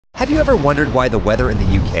you ever wondered why the weather in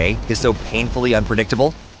the UK is so painfully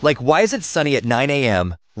unpredictable? Like, why is it sunny at 9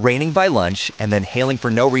 a.m., raining by lunch, and then hailing for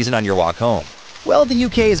no reason on your walk home? Well, the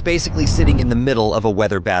UK is basically sitting in the middle of a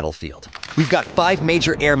weather battlefield. We've got 5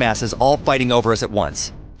 major air masses all fighting over us at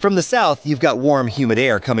once. From the south, you've got warm, humid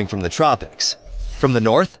air coming from the tropics. From the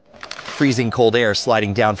north, freezing cold air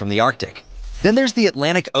sliding down from the Arctic. Then there's the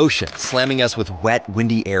Atlantic Ocean slamming us with wet,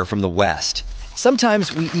 windy air from the west.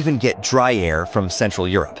 Sometimes we even get dry air from Central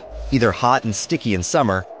Europe, either hot and sticky in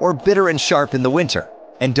summer or bitter and sharp in the winter.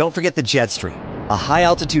 And don't forget the jet stream, a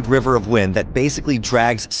high-altitude river of wind that basically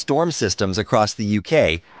drags storm systems across the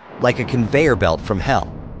UK like a conveyor belt from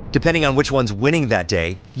hell. Depending on which one's winning that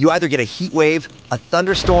day, you either get a heat wave, a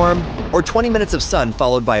thunderstorm, or 20 minutes of sun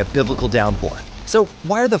followed by a biblical downpour. So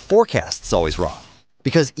why are the forecasts always wrong?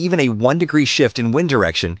 Because even a 1-degree shift in wind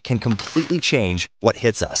direction can completely change what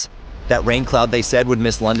hits us. That rain cloud they said would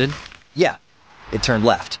miss London? Yeah, it turned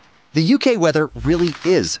left. The UK weather really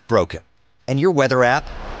is broken. And your weather app,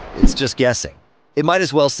 it's just guessing. It might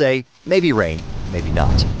as well say, maybe rain, maybe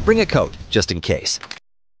not. Bring a coat, just in case.